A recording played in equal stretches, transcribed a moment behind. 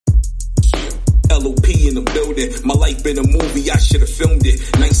LOP in the building. My life been a movie, I should've filmed it.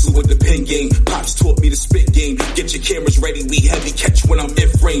 Nicer with the pen game. Pops taught me the spit game. Get your cameras ready, we heavy. Catch when I'm in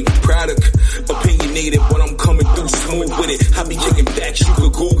frame. Product, opinionated, but I'm coming through smooth with it. I be kicking back, you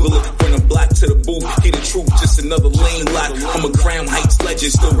could Google it. Bring a block to the booth, hear the truth, just another lane lock. I'm a Crown Heights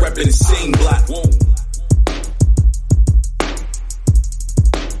legend, still repping the same block. Whoa.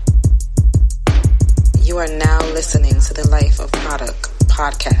 You are now listening to the Life of Product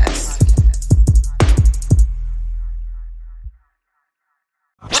podcast.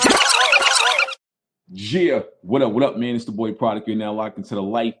 Yeah, what up, man? It's the boy Product. You're now locked into the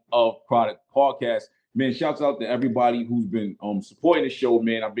Life of Product podcast. Man, shouts out to everybody who's been supporting the show,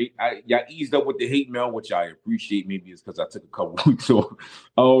 man. Y'all eased up with the hate mail, which I appreciate. Maybe it's because I took a couple weeks off.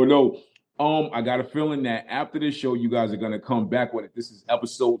 Oh no. I got a feeling that after this show, you guys are gonna come back with it. This is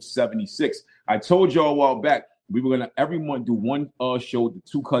episode 76. I told y'all a while back we were gonna every month do one show, the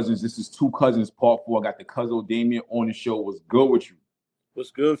Two Cousins. This is Two Cousins Part 4. I got the cousin Damien on the show. What's good with you?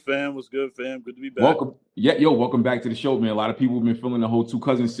 What's good, fam? What's good, fam? Good to be back. Welcome. Welcome back to the show, man. A lot of people have been feeling the whole Two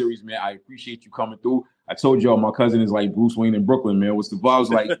Cousins series, man. I appreciate you coming through. I told y'all my cousin is like Bruce Wayne in Brooklyn, man. What's the vibes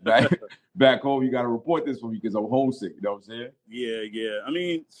like back home? You got to report this for me because I'm homesick. You know what I'm saying? Yeah. I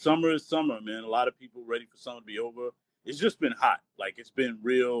mean, summer is summer, man. A lot of people ready for summer to be over. It's just been hot. Like, it's been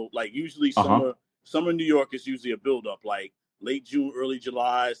real. Like, usually summer in New York is usually a buildup. Like, late June, early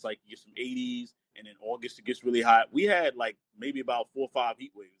July, it's like you get some 80s. And in August, it gets really hot. We had like maybe about 4 or 5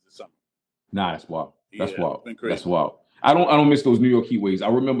 heat waves this summer. Nah, that's wild. That's wild. Been crazy. That's wild. I don't miss those New York heat waves. I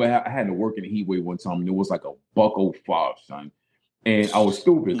remember I had to work in a heat wave one time, and it was like $1.05, son. And I was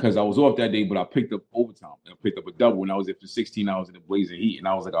stupid because I was off that day, but I picked up overtime. I picked up a double, and I was there for 16 hours in the blazing heat. And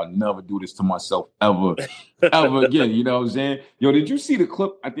I was like, I'll never do this to myself ever again. You know what I'm saying? Yo, did you see the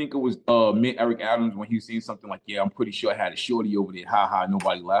clip? I think it was Eric Adams when he was saying something like, "Yeah, I'm pretty sure I had a shorty over there. Ha ha,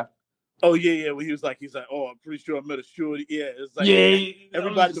 nobody laughed." Oh yeah. When he's like, oh, I'm pretty sure I met a shorty. Yeah, it's like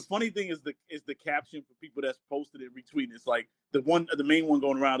everybody. The funny thing is the caption for people that's posted and retweeting. It's like the main one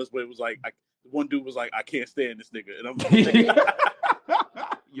going around is where it was like, the one dude was like, I can't stand this nigga, and I'm like,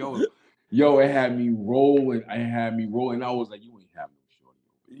 yo, it had me rolling. I was like, you ain't have no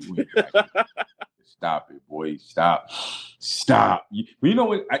shorty over there. Stop it, boy. Stop. You know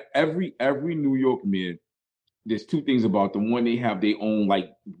what? Every New York man. There's two things about them. One, they have their own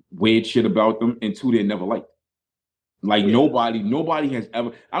like weird shit about them, and two, they're never liked. Like nobody has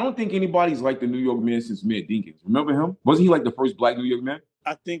ever. I don't think anybody's like the New York man since Mayor Dinkins. Remember him? Wasn't he like the first black New York man?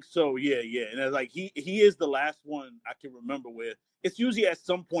 I think so. Yeah. And it's like he is the last one I can remember where it's usually at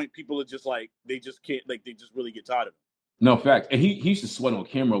some point people are just like they just can't like they just really get tired of him. No, facts. And he used to sweat on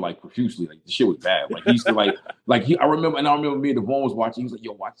camera like profusely. Like the shit was bad. Like he used to I remember me and Devon was watching. He was like,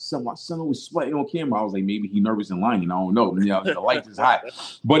 "Yo, watch my son was sweating on camera." I was like, maybe he nervous and lying. I don't know. You know, the lights is hot,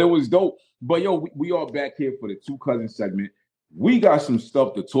 but it was dope. But yo, we are back here for the Two Cousins segment. We got some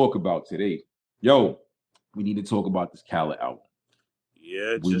stuff to talk about today. Yo, we need to talk about this Khaled album.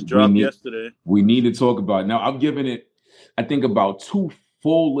 Yeah, it just dropped yesterday. We need to talk about it. Now. I've given it, I think, about 2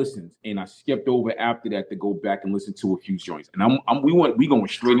 full listens, and I skipped over after that to go back and listen to a few joints. And we going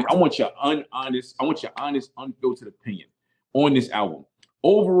straight in. I want your honest, unfiltered opinion on this album.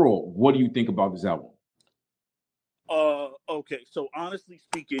 Overall, what do you think about this album? Okay. So honestly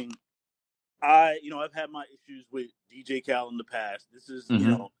speaking, I've had my issues with DJ Khaled in the past. This is,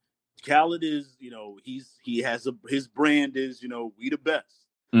 Khaled is, his brand is, we the best.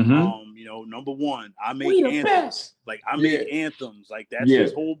 Number one, I make anthems. Like I make anthems. Like that's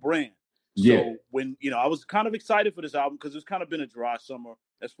his whole brand. So when I was kind of excited for this album because it's kind of been a dry summer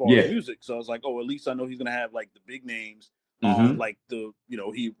as far as music. So I was like, at least I know he's gonna have like the big names. Like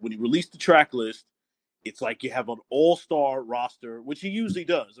when he released the track list, it's like you have an all-star roster, which he usually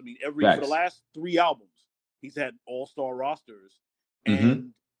does. I mean, for the last 3 albums, he's had all-star rosters,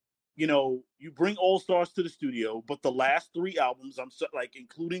 and you bring all-stars to the studio, but the last 3 albums,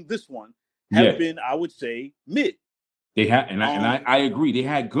 including this one, have been, I would say, mid. They had, and I agree. They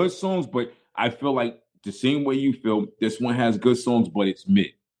had good songs, but I feel like the same way you feel, this one has good songs, but it's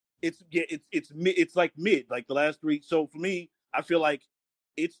mid. It's mid. It's like mid, like the last 3. So for me, I feel like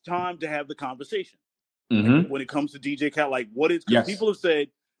it's time to have the conversation when it comes to DJ Khaled. Like, what is? Because people have said,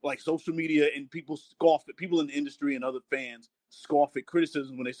 like, social media and people scoff at people in the industry and other fans scoff at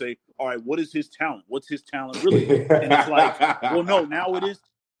criticism when they say, all right, what is his talent? What's his talent really? And it's like, well, no, now it is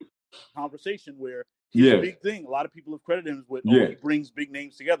conversation where he's a big thing. A lot of people have credited him with, he brings big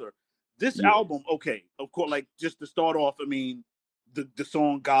names together. This album, okay, of course, like just to start off, I mean, the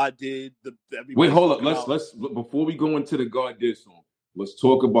song God Did. Wait, hold up. Let's before we go into the God Did song, let's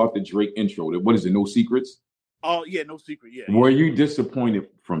talk about the Drake intro. What is it? No Secrets? Oh, yeah, No Secret. Yeah. Were you disappointed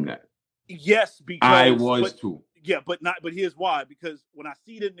from that? Yes, because I was too. Yeah, but here's why. Because when I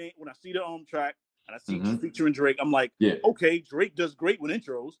see the name, when I see the track, and I see featuring Drake, I'm like, okay, Drake does great with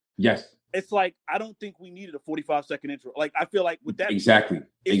intros. Yes. It's like I don't think we needed a 45-second intro. Like I feel like with that exactly.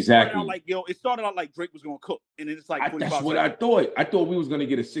 It started out like Drake was gonna cook, and then it's like 45 that's what seconds. I thought. I thought we was gonna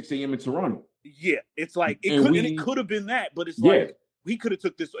get a 6 a.m. in Toronto. Yeah, it's like it could have been that, but it's like he could have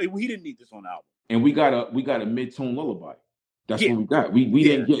took this. He didn't need this on the album. And we got a mid-tone lullaby. That's what we got. We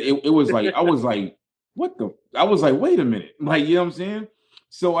didn't get it. It was like I was like, what the? I was like, wait a minute, like you know what I'm saying.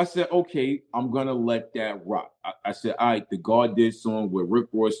 So I said, okay, I'm gonna let that rock. I said, all right, the God did song with Rick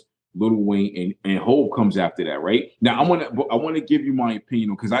Ross, Lil Wayne, and Hov comes after that, right? Now I want to give you my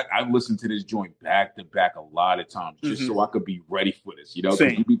opinion because I listened to this joint back to back a lot of times just so I could be ready for this, you know,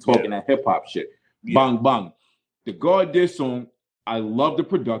 because we be talking that hip hop shit. Bang bang. The God did song. I love the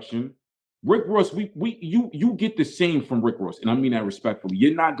production. Rick Ross, you get the same from Rick Ross, and I mean that respectfully.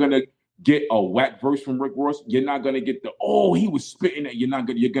 You're not gonna get a whack verse from Rick Ross. You're not gonna get he was spitting it.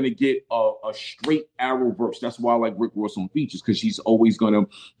 You're gonna get a straight arrow verse. That's why I like Rick Ross on features because she's always gonna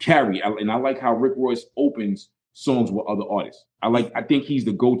carry. And I like how Rick Ross opens songs with other artists. I think he's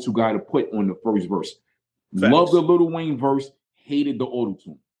the go-to guy to put on the first verse. Facts. Love the Lil Wayne verse. Hated the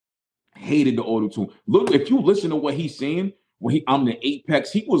auto-tune. Look, if you listen to what he's saying, when I'm the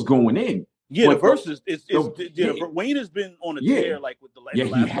apex, he was going in. Yeah, but the verses Wayne has been on a tear like with the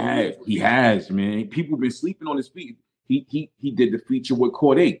last he has, man. People been sleeping on his feet. He did the feature with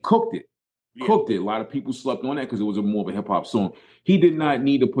Cordae, cooked it. A lot of people slept on that because it was more of a hip hop song. He did not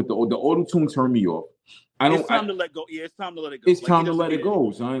need to put the auto tune. Turned me off. It's time to let go. Yeah, it's time to let it go. It's time to let it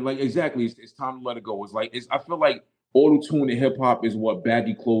go, son. Like exactly, it's time to let it go. I feel like auto tune in hip hop is what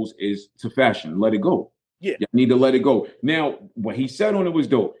baggy clothes is to fashion. Let it go. Yeah, you need to let it go. Now, what he said on it was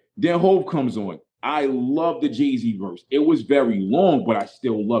dope. Then Hov comes on. I love the Jay-Z verse. It was very long, but I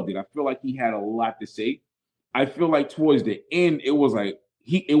still loved it. I feel like he had a lot to say. I feel like towards the end, it was like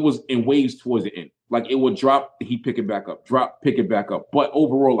it was in waves towards the end. Like it would drop, he pick it back up, drop, pick it back up. But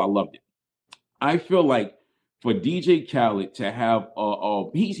overall, I loved it. I feel like for DJ Khaled to have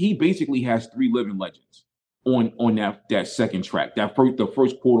he basically has 3 living legends on that second track. The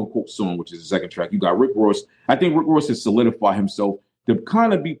first quote unquote song, which is the second track. You got Rick Ross. I think Rick Ross has solidified himself to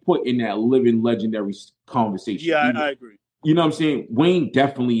kind of be put in that living legendary conversation. Yeah, I agree. You know what I'm saying? Wayne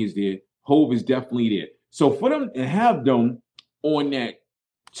definitely is there. Hov is definitely there. So for them to have them on that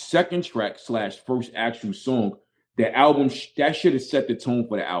second track / first actual song, the album that should have set the tone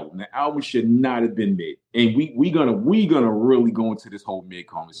for the album. The album should not have been mid. And we gonna really go into this whole mid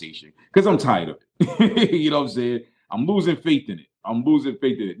conversation because I'm tired of it. You know what I'm saying? I'm losing faith in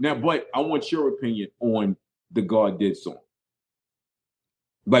it. Now, but I want your opinion on the God Did song.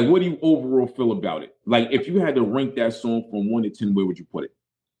 Like, what do you overall feel about it? Like, if you had to rank that song from 1 to 10, where would you put it?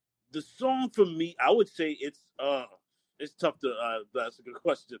 The song for me, I would say it's tough to. That's a good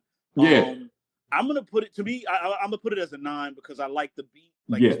question. Yeah. I'm gonna put it I'm gonna put it as a 9 because I like the beat.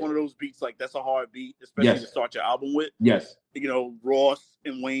 Like it's one of those beats, like that's a hard beat, especially to start your album with. Yes. You know, Ross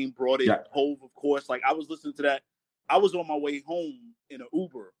and Wayne brought it. Yeah. Hov, of course. Like I was listening to that. I was on my way home in an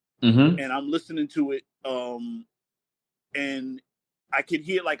Uber, and I'm listening to it. And I could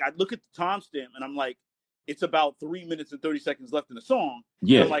hear, like, I look at the timestamp and I'm like, it's about 3 minutes and 30 seconds left in the song.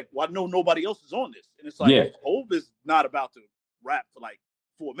 Yeah. And I'm like, well, I know nobody else is on this. And it's like, Hov is not about to rap for like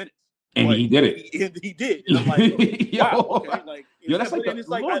 4 minutes. And he did it. He did. And I'm like, wow, okay. Like, that's like the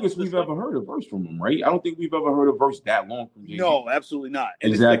longest we've ever heard a verse from him, right? I don't think we've ever heard a verse that long from Jay-Z. No, absolutely not.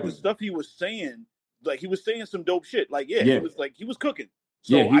 And it's like the stuff he was saying, like he was saying some dope shit. Like, he was cooking.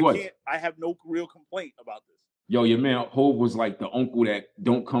 So I have no real complaint about this. Yo, your man Hov was like the uncle that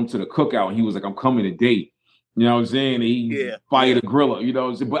don't come to the cookout. And he was like, I'm coming today. You know what I'm saying? He fired a griller, you know what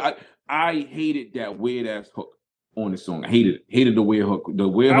I'm saying? But I hated that weird ass hook on the song. I hated it. Hated the weird hook. The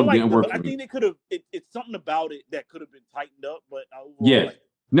weird hook didn't work for me. I think it could have, it's something about it that could have been tightened up, but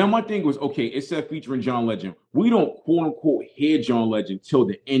Now my thing was, okay, it said featuring John Legend. We don't quote unquote hear John Legend till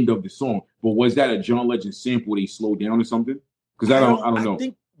the end of the song. But was that a John Legend sample they slowed down or something? Because I don't know. I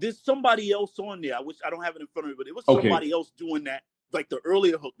think there's somebody else on there. I don't have it in front of me, but it was somebody else doing that. Like the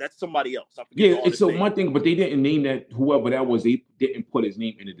earlier hook, that's somebody else. My thing, but they didn't name that whoever that was. They didn't put his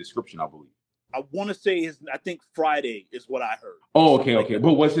name in the description, I believe. I want to say I think Friday is what I heard. Oh, okay.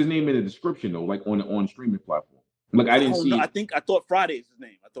 But what's his name in the description though? Like on streaming platform. Like I didn't see. I thought Friday is his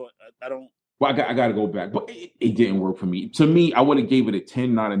name. I don't. Well, I got to go back, but it didn't work for me. To me, I would have gave it a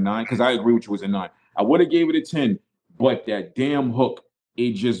 10, not a 9, because I agree with you, it was a 9. I would have gave it a 10, but that damn hook,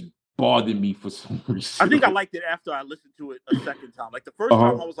 it just bothered me for some reason. I think I liked it after I listened to it a second time. Like the first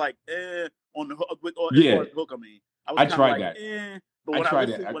time, I was like, on the hook. The hook, I mean, I tried like, that. But when tried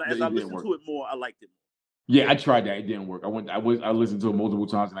as I listened to it more, I liked it more. Yeah, I tried that. It didn't work. I listened to it multiple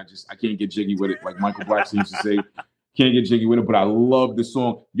times, and I can't get jiggy with it. Like Michael Blackson used to say, can't get jiggy with it. But I love the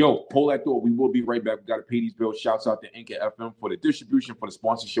song. Yo, hold that thought. We will be right back. We got to pay these bills. Shouts out to Anchor FM for the distribution, for the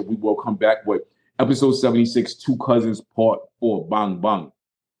sponsorship. We will come back with episode 76, Two Cousins, Part 4. Bang, bang.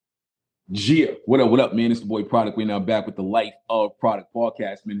 Yeah, what up, man? It's the boy Product. We're now back with the Life of Product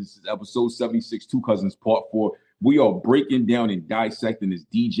podcast, man. This is episode 76, Two Cousins, Part 4. We are breaking down and dissecting this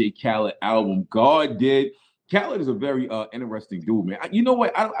DJ Khaled album. God did. Khaled is a very interesting dude, man. You know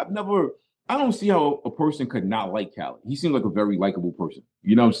what? I don't see how a person could not like Khaled. He seems like a very likable person.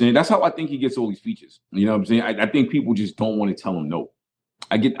 You know what I'm saying? That's how I think he gets all these features. You know what I'm saying? I think people just don't want to tell him no.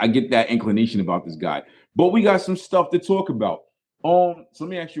 I get that inclination about this guy. But we got some stuff to talk about. So let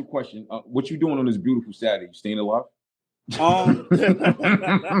me ask you a question. What you doing on this beautiful Saturday? You staying alive?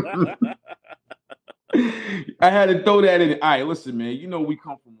 I had to throw that in. All right, listen, man. You know we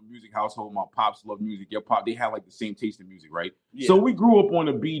come from a music household. My pops love music. Your pop, they have like the same taste in music, right? Yeah. So we grew up on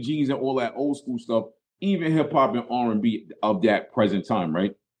the BGs and all that old school stuff, even hip hop and R&B of that present time,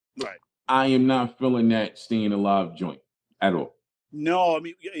 right? Right. I am not feeling that staying alive joint at all. No, I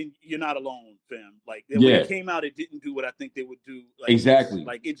mean you're not alone, fam. Like when it came out, it didn't do what I think they would do. Like, exactly.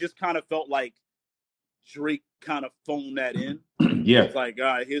 Like it just kind of felt like Drake kind of phoned that in. Yeah. It's like, all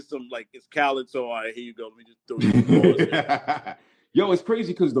right, here's some, like, it's Khaled, so all right, here you go. Let me just throw you. Yo, it's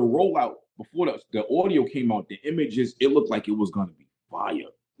crazy because the rollout before the audio came out, the images, it looked like it was gonna be fire.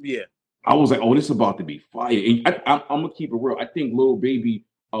 Yeah. I was like, oh, this is about to be fire. And I'm gonna keep it real. I think Lil Baby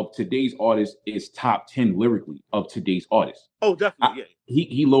of today's artist is top 10 lyrically of today's artist. Oh, definitely.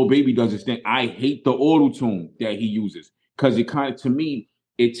 He Lil Baby does this thing. I hate the auto-tune that he uses because it kind of, to me,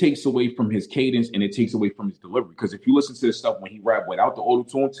 it takes away from his cadence and it takes away from his delivery. Because if you listen to the stuff when he rap without the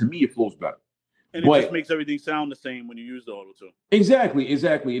auto-tune, to me, it flows better. And it just makes everything sound the same when you use the auto-tune. Exactly.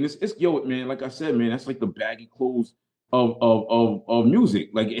 And it's yo, man, like I said, man, that's like the baggy clothes of music.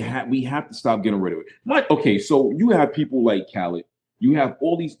 Like we have to stop getting rid of it. Okay, so you have people like Khaled. You have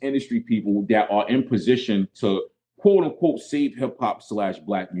all these industry people that are in position to quote unquote save hip hop /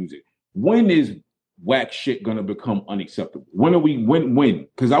 black music. When is whack shit gonna become unacceptable? When?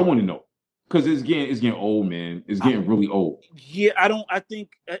 Because I want to know. Because it's getting old, man. It's getting really old. Yeah, I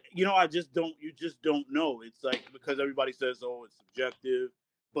think you just don't know. It's like, because everybody says, oh, it's subjective,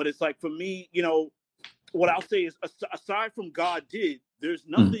 but it's like, for me, what I'll say is, aside from God Did, there's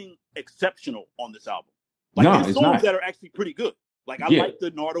nothing exceptional on this album. Like, there's songs that are actually pretty good. Like, I like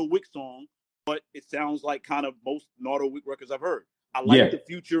the Nardo Wick song, but it sounds like kind of most Nardo Wick records I've heard. I like the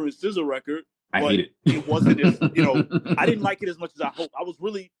Future and SZA record, but I hate it. It wasn't as, I didn't like it as much as I hoped.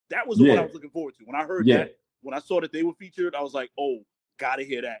 That was what I was looking forward to. When I heard that, when I saw that they were featured, I was like, oh, gotta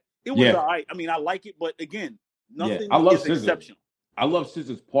hear that. It was all right. I mean, I like it, but again, nothing is exceptional. I love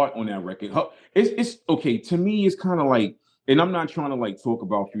SZA's part on that record. It's okay. To me, it's kind of like, and I'm not trying to like talk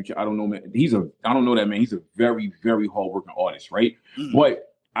about Future. I don't know, man. I don't know that man. He's a very, very hardworking artist, right? Mm-hmm.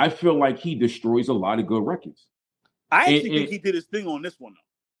 But I feel like he destroys a lot of good records. I actually think he did his thing on this one, though.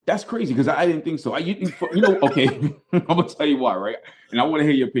 That's crazy because I didn't think so. Okay, I'm gonna tell you why, right? And I want to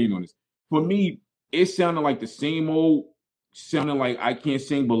hear your opinion on this. For me, it sounded like the same old, sounding like I can't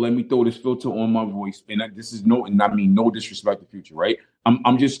sing, but let me throw this filter on my voice. And this is no disrespect to Future, right?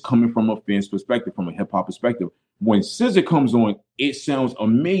 I'm just coming from a fan's perspective, from a hip hop perspective. When SZA comes on, it sounds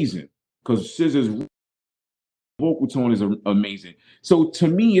amazing because SZA's vocal tone is amazing. So to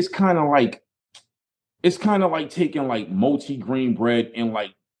me, it's kind of like taking like multi-grain bread and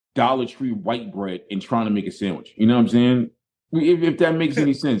like Dollar Tree white bread and trying to make a sandwich. You know what I'm saying? If that makes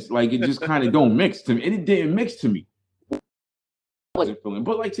any sense. Like, it just kind of don't mix to me. And it didn't mix to me. I wasn't feeling,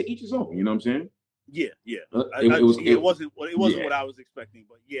 but like, to each his own. You know what I'm saying? Yeah. It wasn't what I was expecting,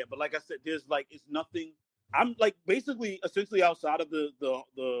 but like I said, there's like, it's nothing. I'm like essentially outside of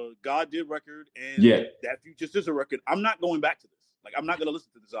the God Did record and that Future SZA record. I'm not going back to this. Like, I'm not going to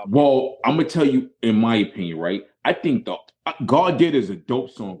listen to this album. Well, I'm going to tell you, in my opinion, right? I think the God Did is a dope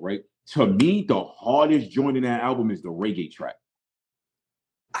song, right? To me, the hardest joint in that album is the reggae track.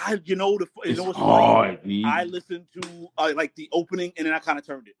 What's hard, funny? I listened to like the opening and then I kind of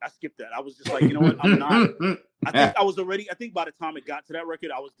turned it. I skipped that. I was just like, you know what? I'm not. I think by the time it got to that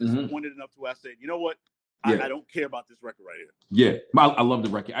record, I was disappointed enough to where I said, you know what? I don't care about this record right here. Yeah, I love the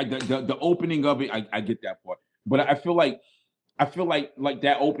record. The opening of it, I get that part. But I feel like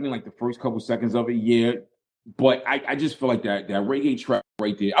that opening, like the first couple seconds of it, but I just feel like that reggae track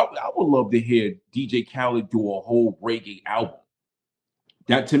right there. I would love to hear DJ Khaled do a whole reggae album.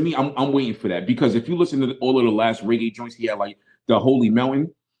 That, to me, I'm waiting for that, because if you listen to all of the last reggae joints, he had like the Holy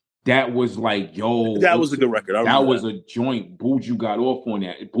Mountain. that was like, yo, that was a good record. That was a joint. Buju got off on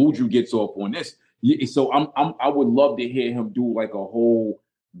that. Buju gets off on this. So I would love to hear him do like a whole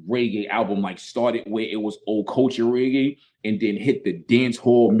reggae album, like started where it was old culture reggae and then hit the dance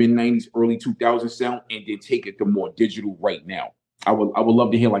hall mid-90s, early 2000s sound and then take it to more digital right now. I would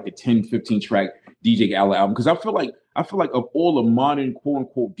love to hear like a 10, 15 track DJ Khaled album because I feel like of all the modern quote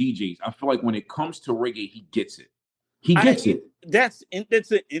unquote DJs, I feel like when it comes to reggae, he gets it. He gets it. That's an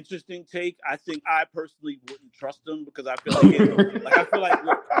interesting take. I think I personally wouldn't trust him because I feel like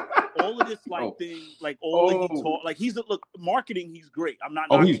look, all of this thing, like all that he taught, like marketing, he's great. I'm not.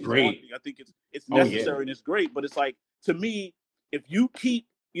 He's great. I think it's necessary and it's great, but it's like to me, if you keep,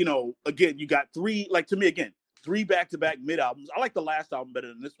 again, you got three back-to-back mid albums. I like the last album better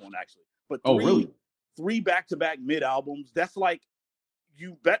than this one actually, but three back-to-back mid albums. That's like.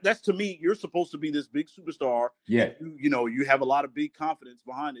 That's to me, you're supposed to be this big superstar. Yeah. You have a lot of big confidence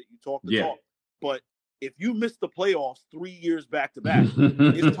behind it. You talk the talk. But if you miss the playoffs 3 years back to back,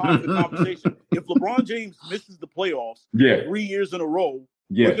 it's time for conversation. If LeBron James misses the playoffs 3 years in a row,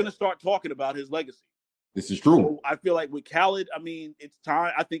 we're going to start talking about his legacy. This is true. So I feel like with Khaled, I mean, it's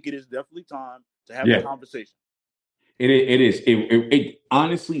time. I think it is definitely time to have a conversation. It is.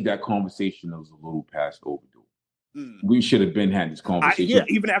 Honestly, that conversation was a little past overdue. We should have been had this conversation.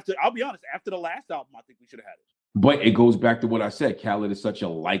 I'll be honest, after the last album, I think we should have had it. But it goes back to what I said. Khaled is such a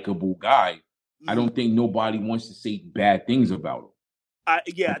likable guy. I don't think nobody wants to say bad things about him. I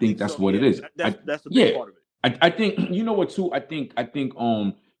think that's what it is. That's a big part of it. I think, you know what, too? I think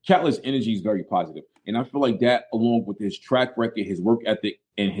Khaled's energy is very positive. And I feel like that, along with his track record, his work ethic,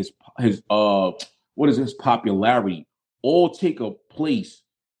 and his popularity, all take a place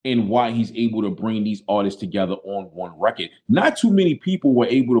in why he's able to bring these artists together on one record. Not too many people were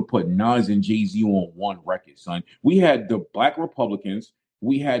able to put Nas and Jay-Z on one record, son. We had the Black Republicans,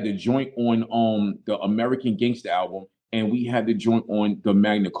 we had the joint on the American Gangster album, and we had the joint on the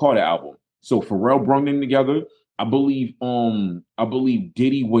Magna Carta album. So Pharrell brought them together. I believe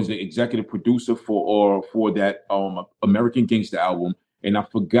Diddy was the executive producer for that American Gangster album, and I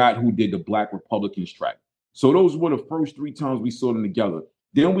forgot who did the Black Republicans track. So those were the first 3 times we saw them together.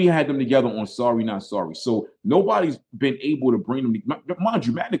 Then we had them together on Sorry Not Sorry. So nobody's been able to bring them. Mind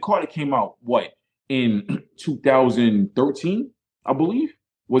you, Magna Carta came out, in 2013, I believe?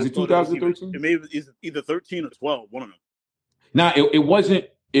 Was it 2013? It may be either 13 or 12, one of them. Nah, it wasn't.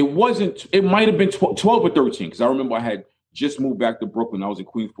 It might have been 12 or 13, because I remember I had just moved back to Brooklyn. I was in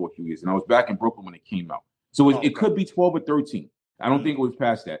Queens for a few years, and I was back in Brooklyn when it came out. So it could be 12 or 13. I don't think it was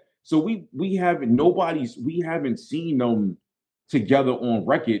past that. So we haven't seen them together on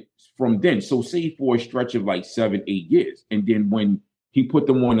record from then. So say for a stretch of like 7-8 years. And then when he put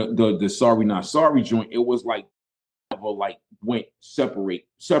them on the Sorry Not Sorry joint, it was went separate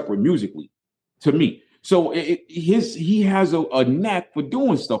musically to me. So he has a knack for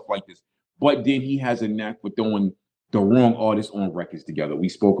doing stuff like this, but then he has a knack for throwing the wrong artists on records together. We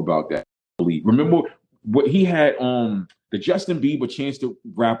spoke about that. Remember what he had the Justin Bieber Chance to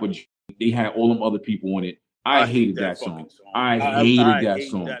Rapper, they had all them other people on it. I hated that song. I hated that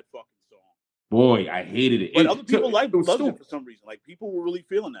song. That fucking song. Boy, I hated it. But other people loved it for some reason. Like people were really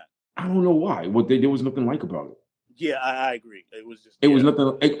feeling that. I don't know why. There was nothing like about it. Yeah, I agree. It was just. It was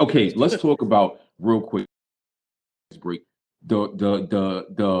nothing. Okay, let's talk about real quick. Break. I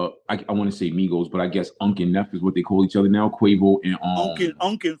want to say Migos, but I guess Unc and Neff is what they call each other now. Quavo and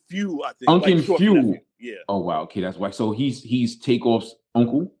Unc and Few, I think. Unc and Few. Yeah. Oh wow. Okay, that's why. So he's Takeoff's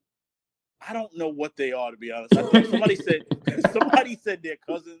uncle. I don't know what they are, to be honest. I think somebody said they're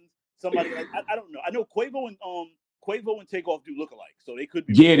cousins. Somebody, I don't know. I know Quavo and Takeoff do look alike, so they could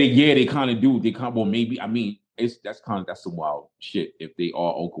be. They kind of do. They kind of, well, maybe. I mean, that's some wild shit. If they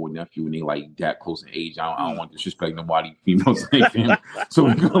are uncle and nephew and they like that close in age, I don't want to disrespect nobody females like them. So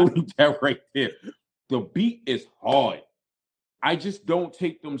we're gonna leave that right there. The beat is hard. I just don't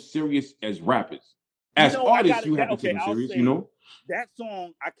take them serious as rappers. As artists, you have to take them serious. That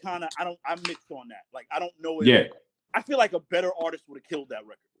song, I mixed on that. Like, I don't know it. Yeah. I feel like a better artist would have killed that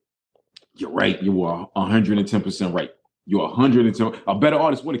record. You're right. You are 110% right. You're 110. A better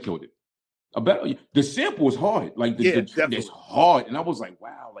artist would have killed it. The sample is hard. Like, it's hard. And I was like,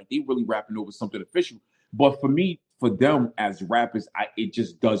 wow, like they really rapping over something official. But for them as rappers, it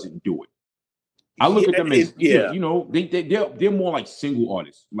just doesn't do it. I look at them as, they're more like single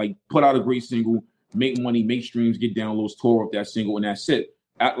artists. Like, put out a great single, make money, make streams, get downloads, tour up that single, and that's it.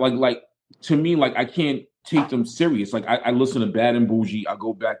 To me, like I can't take them serious. Like I listen to Bad and Bougie. I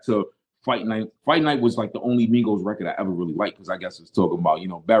go back to Fight Night. Fight Night was like the only Migos record I ever really liked because I guess it's talking about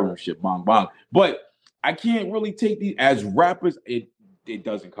bedroom shit, bong bong. But I can't really take these as rappers. it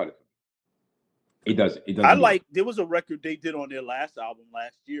doesn't cut it. It doesn't. It I doesn't. like. There was a record they did on their last album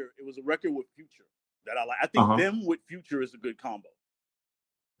last year. It was a record with Future that I like. I think them with Future is a good combo.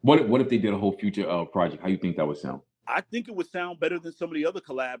 What if they did a whole Future project? How you think that would sound? I think it would sound better than some of the other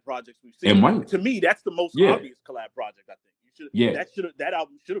collab projects we've seen. It might. To me, that's the most obvious collab project. I think that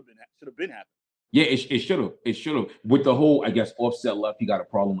album should have been happening. Yeah, it should have. It should have. With the whole, I guess, Offset left, he got a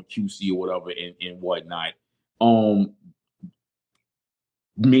problem with QC or whatever and whatnot.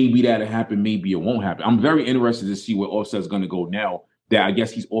 Maybe that'll happen. Maybe it won't happen. I'm very interested to see where Offset's going to go now. That I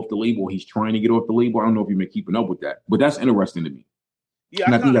guess he's off the label. He's trying to get off the label. I don't know if you've been keeping up with that, but that's interesting to me. Yeah,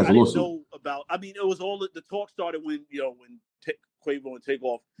 I didn't know about. I mean, it was all the talk started when Quavo and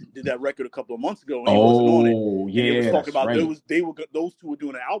Takeoff did that record a couple of months ago. And he wasn't on it. Yeah, and it was talking about right. those two were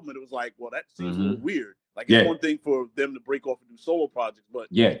doing an album, and it was like, well, that seems a little weird. Like it's one thing for them to break off and do solo projects, but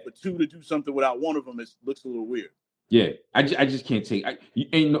for two to do something without one of them, looks a little weird. Yeah, I just can't take.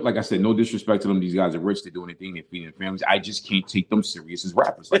 Like I said, no disrespect to them. These guys are rich. They do anything. They're feeding families. I just can't take them serious as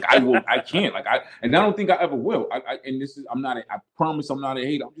rappers. Like I can't. And I don't think I ever will. I promise I'm not a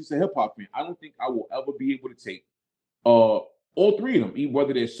hater. I'm just a hip hop fan. I don't think I will ever be able to take all three of them,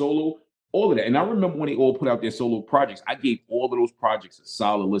 whether they're solo, all of that. And I remember when they all put out their solo projects, I gave all of those projects a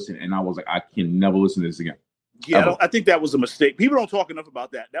solid listen, and I was like, I can never listen to this again. Yeah, I think that was a mistake. People don't talk enough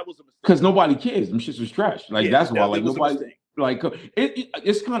about that. That was a mistake because nobody cares. Them shits was trash. That's why. Like nobody. Like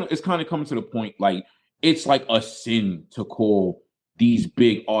it's kind of coming to the point. Like it's like a sin to call these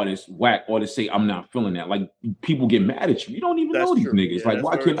big artists whack or to say I'm not feeling that. Like people get mad at you. You don't even know these niggas. Yeah,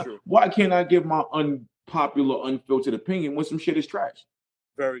 like why can't I give my unpopular, unfiltered opinion when some shit is trash?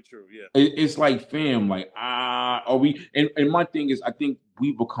 Very true. Yeah, it's like, fam, like are we? And my thing is, I think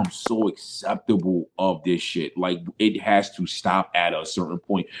we become so acceptable of this shit. Like it has to stop at a certain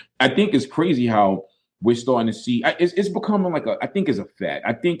point. I think it's crazy how we're starting to see. It's becoming like I think it's a fad.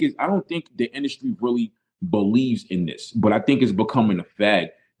 I don't think the industry really believes in this, but I think it's becoming a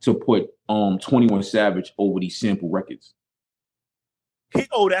fad to put 21 Savage over these sample records.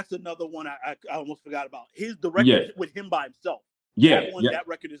 That's another one I almost forgot about. The record with him by himself. That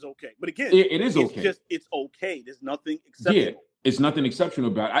record is okay. But again, it is okay. It's okay. There's nothing exceptional. Yeah, it's nothing exceptional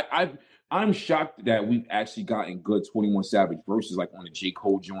about it. I'm shocked that we've actually gotten good 21 Savage verses like on the J.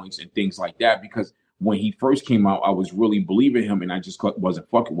 Cole joints and things like that, because when he first came out, I was really believing him and I just wasn't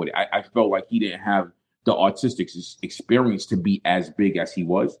fucking with it. I felt like he didn't have the artistic experience to be as big as he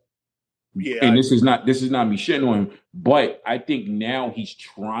was. Yeah, and this is not me shitting on him, but I think now he's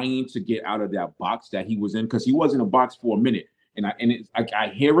trying to get out of that box that he was in, because he was in a box for a minute. And I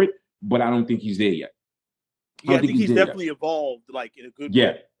hear it, but I don't think he's there yet. I think he's definitely evolved, like in a good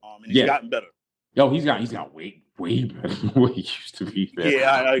way. And he's gotten better. Yo, he's got way better than what he used to be. Man.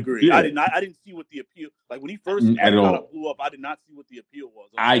 Yeah, I agree. Yeah. I didn't see what the appeal, like when he first kind of blew up. I did not see what the appeal was.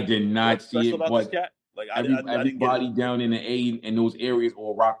 I did not see it. But like everybody down in the A in those areas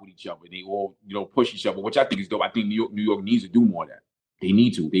all rock with each other. They all push each other, which I think is dope. I think New York needs to do more of that. They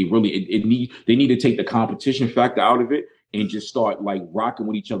need to. They really they need to take the competition factor out of it and just start like rocking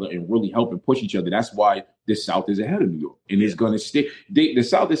with each other and really help and push each other. That's why the South is ahead of New York, and it's going to stay. The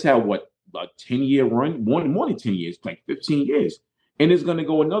South has had a 10-year run, more than 10 years, like 15 years, and it's going to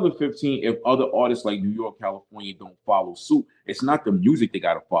go another 15 if other artists like New York, California don't follow suit. It's not the music they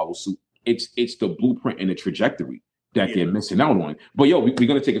got to follow suit. It's the blueprint and the trajectory that they're missing out on. But we're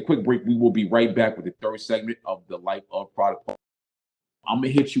going to take a quick break. We will be right back with the third segment of the Life of Product. I'm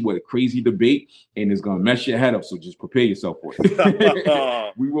going to hit you with a crazy debate, and it's going to mess your head up, so just prepare yourself for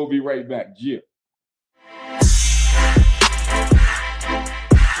it. We will be right back. Yeah.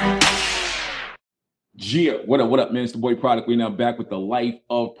 What up, man? It's the boy Product. We're now back with the Life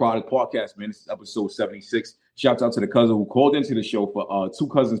of Product podcast, man. This is episode 76. Shouts out to the cousin who called into the show for Two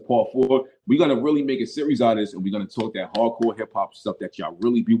Cousins Part 4. We're going to really make a series out of this, and we're going to talk that hardcore hip-hop stuff that y'all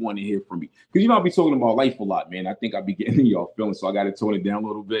really be wanting to hear from me. Because, I be talking about life a lot, man. I think I be getting y'all feeling, so I got to tone it down a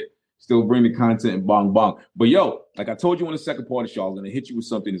little bit. Still bring the content and bong. But, like I told you in the second part of the show, I was going to hit you with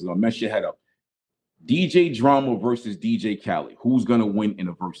something that's going to mess your head up. DJ Drama versus DJ Khaled. Who's going to win in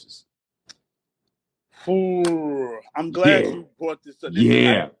the versus? Ooh, I'm glad you brought this up.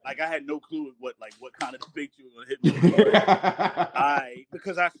 I had no clue what kind of debate you were going to hit me with.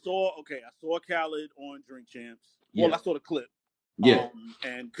 Because I saw Khaled on Drink Champs. Well, I saw the clip. Yeah.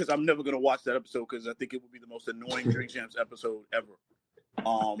 And because I'm never going to watch that episode because I think it would be the most annoying Drink Champs episode ever.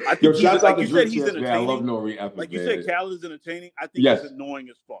 I think he's entertaining. I love Nori Epic, like you said, Khaled is entertaining. I think he's annoying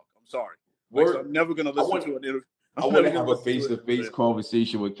as fuck. I'm sorry. So I'm never going to listen to an interview. I want to have a face-to-face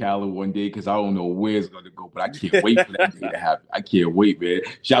conversation with Khaled one day because I don't know where it's going to go, but I can't wait for that day to happen. I can't wait, man.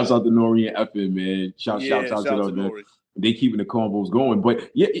 Shouts out to Nori and Effin, man. Shouts out to them, man. They keeping the combos going.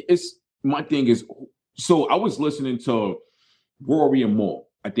 But yeah, it's my thing is. So I was listening to Rory and Maul,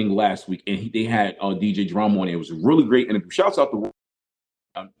 I think last week, and they had DJ Drama on it. It was a really great interview. Shouts out to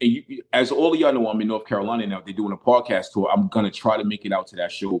and as all of y'all know, I'm in North Carolina now. They're doing a podcast tour. I'm gonna try to make it out to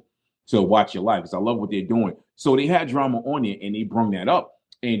that show to watch it live because I love what they're doing. So they had Drama on it, and they brung that up.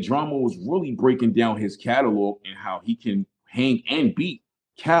 And Drama was really breaking down his catalog and how he can hang and beat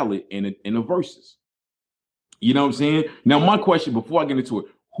Khaled in the verses. You know what I'm saying? Now, my question before I get into it: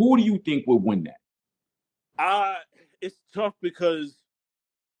 who do you think would win that? It's tough because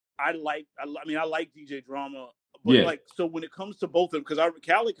I like DJ Drama, but like, so when it comes to both of them, because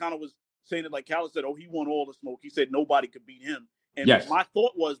Khaled kind of was saying it like Khaled said, oh, he won all the smoke. He said nobody could beat him. And my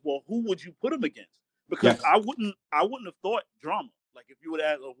thought was, well, who would you put him against? Because I wouldn't have thought Drama. Like if you would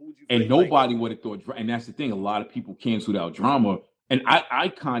ask, oh, who would you? And nobody would have thought. And that's the thing. A lot of people canceled out Drama, and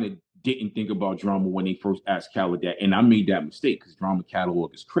I kind of didn't think about Drama when they first asked Khaled that, and I made that mistake because Drama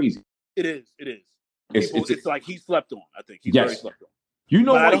catalog is crazy. It is. It's like he slept on. I think he's very slept on. You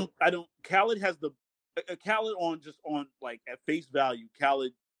know, but I don't. Khaled has the Khaled on like at face value.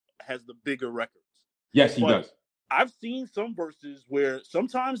 Khaled has the bigger records. Yes, he does. I've seen some verses where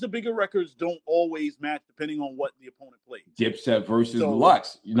sometimes the bigger records don't always match depending on what the opponent plays. Dipset versus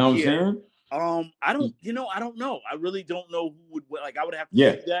Lux. You know what I'm saying? I don't know. I really don't know who would like. I would have to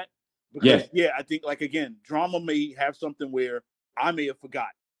see that because I think like again, Drama may have something where I may have forgot.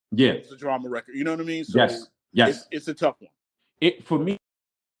 Yeah, it's a Drama record. You know what I mean? So yes, it's a tough one. It for me,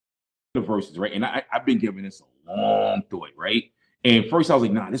 the verses, right? And I've been giving this a long thought, right? And first I was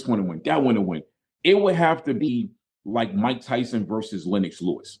like, nah, this one to win, that one to win. It would have to be like Mike Tyson versus Lennox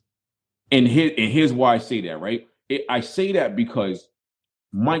Lewis. And here's why I say that, right? I say that because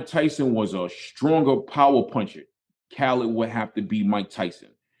Mike Tyson was a stronger power puncher. Khaled would have to be Mike Tyson.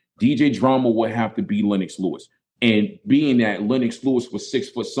 DJ Drama would have to be Lennox Lewis. And being that Lennox Lewis was 6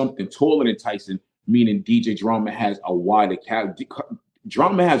 foot something taller than Tyson, meaning DJ Drama has a wider catalog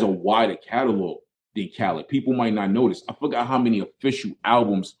than Khaled. People might not notice. I forgot how many official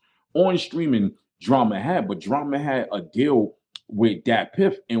albums on streaming Drama had, but Drama had a deal with Dat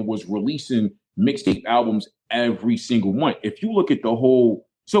Piff and was releasing mixtape albums every single month. If you look at the whole,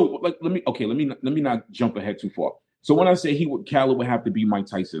 so like let me not jump ahead too far. So when I say Khaled would have to be Mike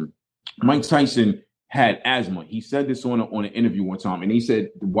Tyson had asthma. He said this on an interview one time, and he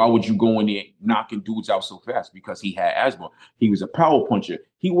said, why would you go in there knocking dudes out so fast? Because he had asthma. He was a power puncher.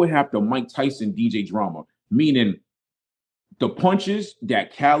 He would have to Mike Tyson DJ Drama, meaning the punches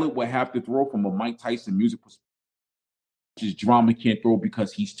that Khaled would have to throw from a Mike Tyson music perspective, Drama can't throw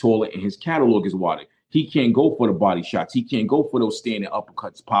because he's taller and his catalog is wider. He can't go for the body shots. He can't go for those standing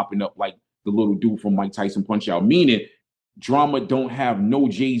uppercuts popping up like the little dude from Mike Tyson Punch Out, meaning Drama don't have no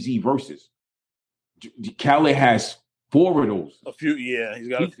Jay-Z verses. Khaled has 4 of those. A few, he's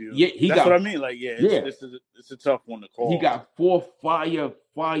got a few. Yeah, that's what I mean. Like, it's a tough one to call. He got 4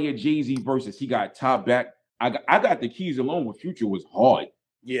 fire Jay-Z verses. He got Top Back. I got the Keys alone with Future was hard.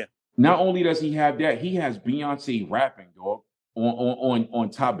 Yeah. Not only does he have that, he has Beyonce rapping, dog, on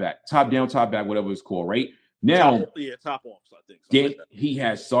Top Back, Top Down, Top Back, whatever it's called, right? Now, Top Offs, I think. Then he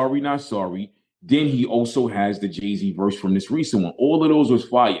has Sorry Not Sorry. Then he also has the Jay-Z verse from this recent one. All of those was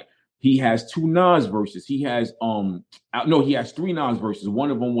fire. He has 2 Nas verses. He has he has 3 Nas verses.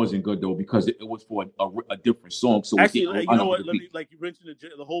 One of them wasn't good though because it was for a different song. So actually, you know what? Let me you mentioned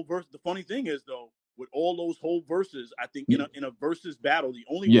the whole verse. The funny thing is though, with all those whole verses, I think in a versus battle, the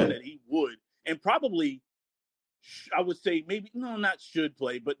only one that he would and probably I would say maybe not should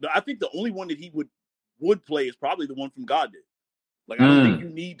play, but I think the only one that he would play is probably the one from God did. Like I don't think you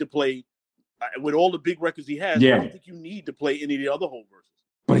need to play with all the big records he has. I don't think you need to play any of the other whole verses.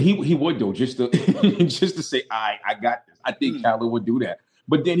 But he would though, just to say, I got this. I think Khaled would do that.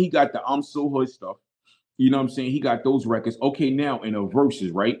 But then he got the I'm So Hood stuff. You know what I'm saying? He got those records. Okay, now in a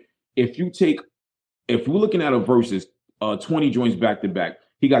verses, right? If we're looking at a verses, 20 joints back to back,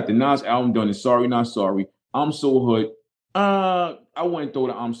 he got the Nas album done. And Sorry Not Sorry, I'm So Hood. I wouldn't throw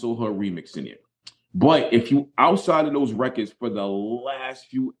the I'm So Hood remix in it. But if you outside of those records for the last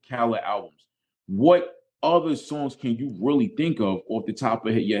few Khaled albums, what other songs can you really think of off the top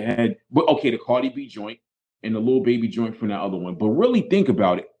of your head? But okay, the Cardi B joint and the Lil Baby joint from that other one. But really think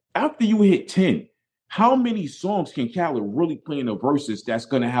about it. After you hit 10, how many songs can Khaled really play in a versus that's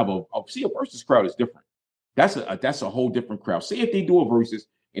going to have a versus crowd is different. That's a whole different crowd. Say if they do a versus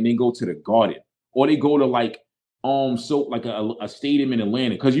and then go to the Garden or they go to like a stadium in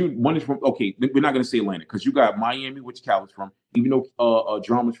Atlanta because one is from we're not going to say Atlanta because you got Miami, which Khaled's from, even though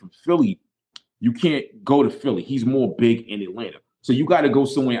Drama's from Philly. You can't go to Philly. He's more big in Atlanta. So you got to go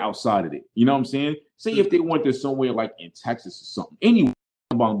somewhere outside of it. You know what I'm saying? Say if they went to somewhere like in Texas or something, anyway,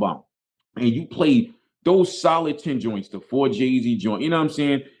 bang, bang, and you played those solid 10 joints, the 4 Jay-Z joint, you know what I'm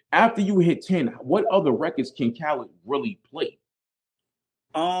saying? After you hit 10, what other records can Khaled really play?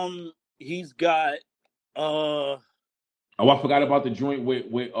 He's got Oh, I forgot about the joint with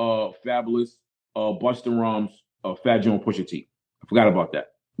Fabulous, Busta Rhymes, Fat Joe and Pusha T. I forgot about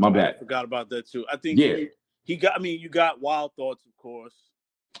that. My bad. I forgot about that too. I think he got. I mean, you got Wild Thoughts, of course.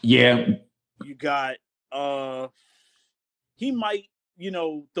 Yeah. You got he might,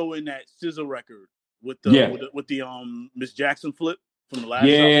 throw in that SZA record with the Miss Jackson flip from the last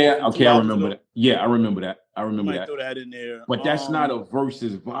album. Okay, I remember ago. that. Yeah, I remember that. Might throw that in there. But that's not a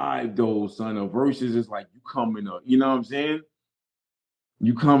versus vibe though, son. A versus is like you coming up, you know what I'm saying?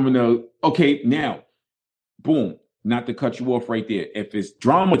 You coming up. Okay, now, boom. Not to cut you off right there. If it's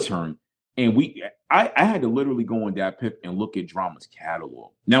Drama turn, and I had to literally go on that pip and look at Drama's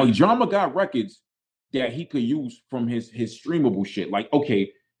catalog. Now, Drama got records that he could use from his streamable shit. Like,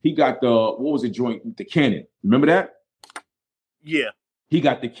 okay, he got what was the joint? The Canon. Remember that? Yeah. He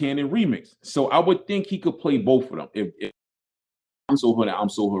got the Canon remix. So I would think he could play both of them. If I'm So Hood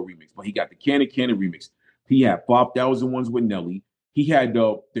remix. But he got the Canon remix. He had 5,000 ones with Nelly. He had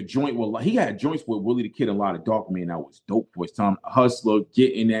the joint with, he had joints with Willie the Kid and a lot of Dark Man that was dope for his time. Hustler,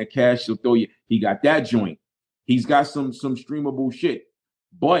 getting that cash, she'll throw you. He got that joint. He's got some streamable shit.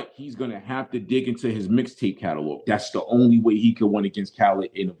 But he's gonna have to dig into his mixtape catalog. That's the only way he could win against Khaled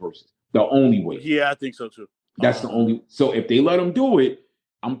in the verses. The only way. Yeah, I think so too. That's the only. So if they let him do it,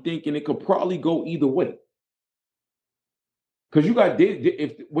 I'm thinking it could probably go either way. Because you got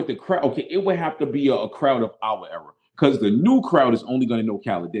if with the crowd, okay, it would have to be a crowd of our era. Because the new crowd is only going to know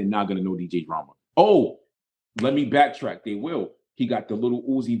Khaled. They're not going to know DJ Drama. Oh, let me backtrack. They will. He got the Little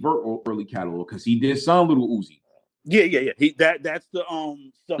Uzi Vert early catalog because he did sound Little Uzi. Yeah. That's the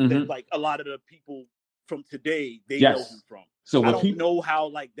stuff that like a lot of the people from today they know him from. So I don't know how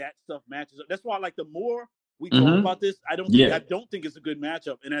like that stuff matches up. That's why like the more we talk about this, I don't think it's a good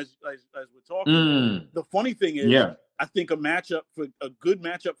matchup. And as we're talking, the funny thing is, I think a good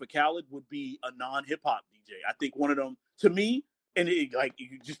matchup for Khaled would be a non-hip hop DJ. I think one of them, to me, and like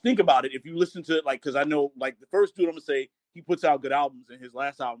you just think about it, if you listen to it, like because I know like the first dude I'm gonna say he puts out good albums, and his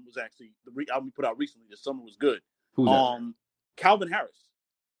last album was actually the album he put out recently. This summer was good. Who's that? Calvin Harris.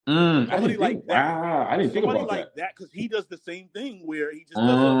 I didn't think about that because he does the same thing where he just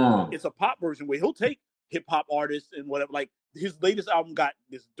does it's a pop version where he'll take hip hop artists and whatever. Like his latest album got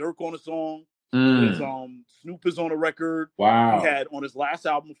this Dirk on a song. Snoop is on a record. Wow. He had on his last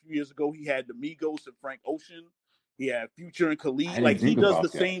album a few years ago, he had the Migos and Frank Ocean. He had Future and Khalid. Like he does the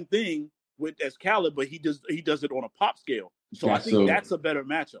same thing as Khaled, but he does it on a pop scale. So I think that's a better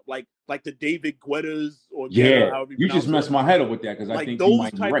matchup. Like the David Guettas or you just messed my head up with that because I think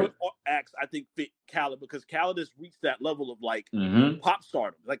those type of acts I think fit Khaled because Khaled has reached that level of like pop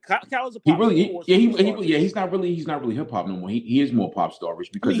stardom. Like Khaled's a pop star. He's not really hip hop no more. He is more pop starish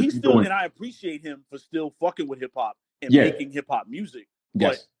because he's still and I appreciate him for still fucking with hip hop and making hip hop music.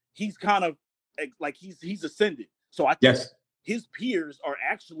 But he's kind of like he's ascended. So I think his peers are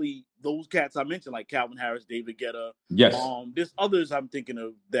actually those cats I mentioned, like Calvin Harris, David Guetta. Yes. There's others I'm thinking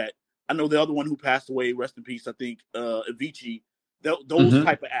of that. I know the other one who passed away, rest in peace, I think Avicii. Those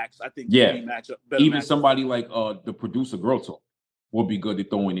type of acts, I think, match up better. Even somebody like the producer Girl Talk would be good to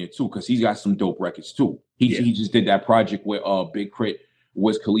throw in there too, because he's got some dope records too. He just did that project with Big Crit,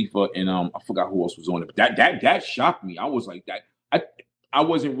 Wiz Khalifa, and I forgot who else was on it. But that shocked me. I was like that. I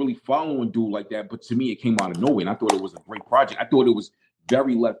wasn't really following dude like that, but to me, it came out of nowhere, and I thought it was a great project. I thought it was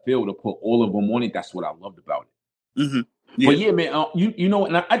very left field to put all of them on it. That's what I loved about it. Mm-hmm. Yeah. But yeah, man, you know,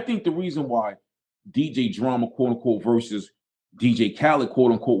 and I think the reason why DJ Drama, quote unquote, versus DJ Khaled,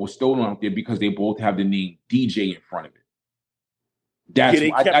 quote unquote, was stolen out there because they both have the name DJ in front of it. That's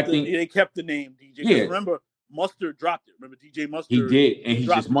I think they kept the name DJ. Yeah. Remember, Mustard dropped it. Remember DJ Mustard? He did, and he's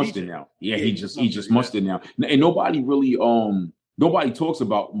just Mustard now. Yeah, he just Mustard now, and nobody really nobody talks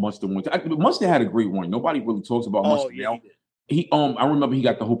about Mustard one time. Mustard had a great one. Nobody really talks about Mustard now. He I remember he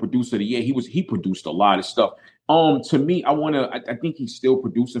got the whole producer of the year. He produced a lot of stuff. To me, I think he's still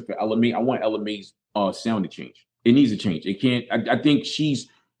producing for LMA. I want LMA's sound to change. It needs to change. It can't. I think she's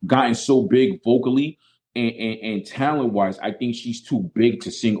gotten so big vocally and talent wise. I think she's too big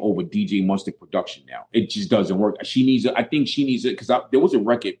to sing over DJ Mustard production now. It just doesn't work. I think she needs it because there was a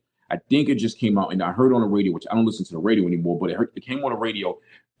record. I think it just came out and I heard on the radio, which I don't listen to the radio anymore, but it came on the radio.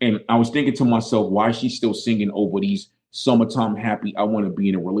 And I was thinking to myself, why is she still singing over these summertime happy, I want to be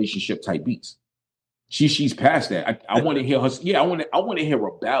in a relationship type beats? She's past that. I want to hear her. Yeah, I want to hear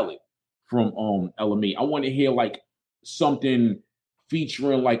a ballad from LMA. I want to hear like something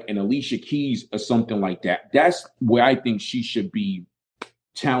featuring like an Alicia Keys or something like that. That's where I think she should be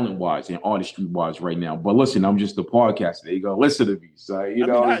talent-wise and artistry-wise right now. But listen, I'm just a podcaster. There you go. Listen to me. So, you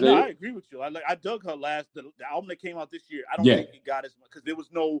know what I'm saying? I agree with you. I dug her the album that came out this year. I don't think it got as much because there was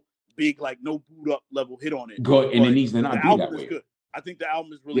no big, like, no boot up level hit on it. Good, and it needs to not be that way. The album is good. I think the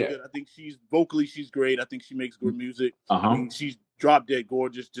album is really good. I think she's great. I think she makes good music. I mean, she's drop dead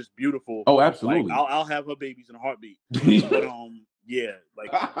gorgeous, just beautiful. Oh, absolutely. Like, I'll have her babies in a heartbeat. But yeah,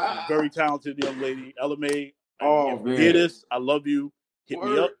 like very talented young lady, Ella May. Man, hear this? I love you. Hit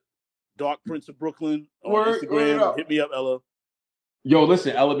me up, Dark Prince of Brooklyn on Instagram. Hit me up, Ella. Yo,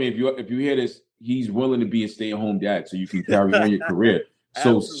 listen, Ella May, if you hear this, he's willing to be a stay-at-home dad so you can carry on your career.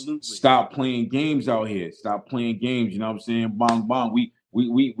 So stop playing games out here. Stop playing games. You know what I'm saying? Bong bong.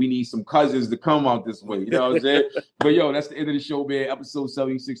 We need some cousins to come out this way. You know what I'm saying? But yo, that's the end of the show, man. Episode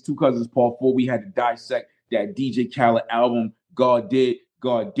 76, Two Cousins Part 4. We had to dissect that DJ Khaled album. God did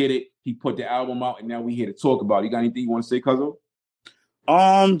it. He put the album out, and now we here to talk about it. You got anything you want to say, cousin?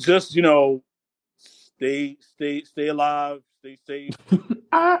 Just stay alive, stay safe.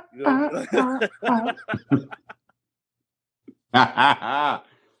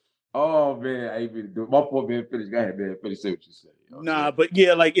 Oh man, I ain't been doing my poor man. Finish. Go ahead, man. Finish. Say what you say. Nah, but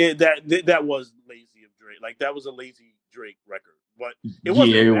yeah, like that was lazy of Drake. Like that was a lazy Drake record, but it wasn't.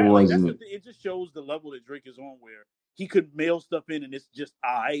 Yeah, it wasn't. Like, it just shows the level that Drake is on, where he could mail stuff in and it's just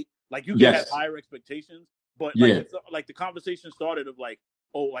like you can have higher expectations, but like the conversation started of like,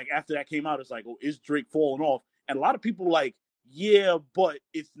 oh, like after that came out, it's like, oh, is Drake falling off? And a lot of people like, yeah, but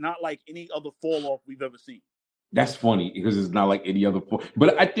it's not like any other fall off we've ever seen. That's funny because it's not like any other fall.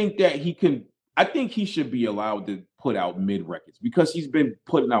 But I think that I think he should be allowed to put out mid records because he's been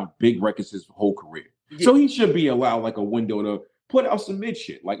putting out big records his whole career. Yeah. So he should be allowed like a window to put out some mid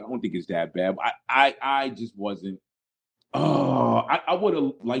shit. Like I don't think it's that bad. I just wasn't. I would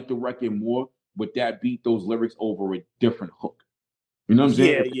have liked the record more with that beat, those lyrics over a different hook. You know what I'm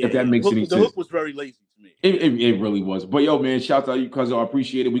saying? If that makes any sense. The hook was very lazy to me. It really was. But yo, man, shout out to you, cousin. I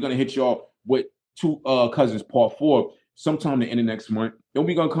appreciate it. We're gonna hit y'all with Two Cousins Part 4 sometime the end of next month. Then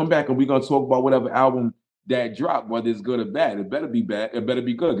we're gonna come back and we're gonna talk about whatever album that dropped, whether it's good or bad. It better be bad. It better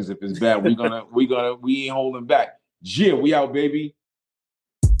be good, because if it's bad, we ain't holding back. Yeah, we out, baby.